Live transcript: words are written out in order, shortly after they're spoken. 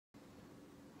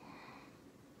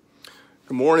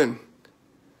Good morning.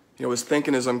 I was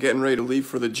thinking as I'm getting ready to leave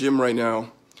for the gym right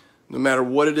now, no matter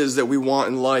what it is that we want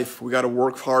in life, we got to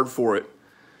work hard for it.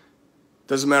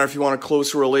 Doesn't matter if you want a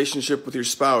closer relationship with your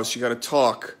spouse, you got to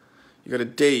talk, you got to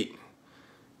date,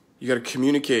 you got to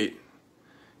communicate.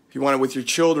 If you want it with your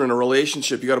children, a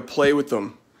relationship, you got to play with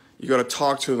them, you got to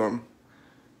talk to them,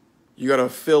 you got to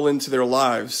fill into their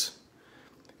lives.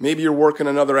 Maybe you're working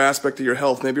another aspect of your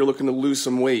health, maybe you're looking to lose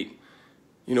some weight.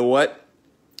 You know what?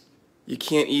 You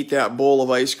can't eat that bowl of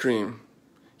ice cream.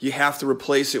 You have to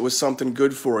replace it with something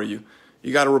good for you.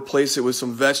 You got to replace it with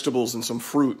some vegetables and some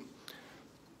fruit.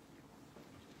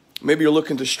 Maybe you're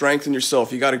looking to strengthen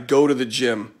yourself. You got to go to the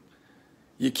gym.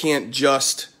 You can't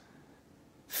just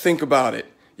think about it.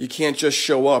 You can't just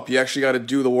show up. You actually got to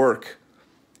do the work.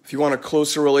 If you want a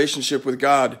closer relationship with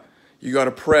God, you got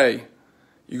to pray.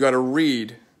 You got to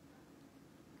read.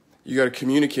 You got to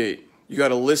communicate. You got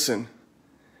to listen.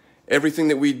 Everything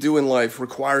that we do in life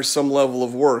requires some level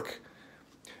of work.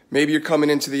 Maybe you're coming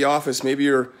into the office. Maybe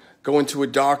you're going to a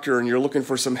doctor and you're looking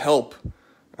for some help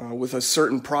with a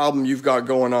certain problem you've got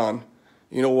going on.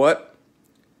 You know what?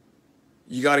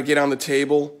 You got to get on the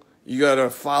table. You got to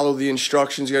follow the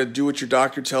instructions. You got to do what your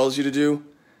doctor tells you to do.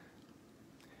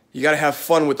 You got to have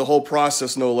fun with the whole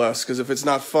process, no less, because if it's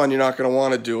not fun, you're not going to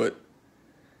want to do it.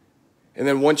 And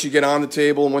then once you get on the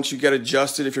table and once you get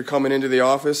adjusted, if you're coming into the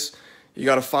office, you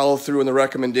got to follow through in the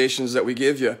recommendations that we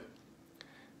give you.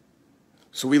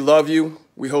 So we love you.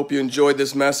 We hope you enjoyed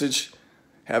this message.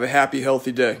 Have a happy,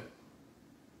 healthy day.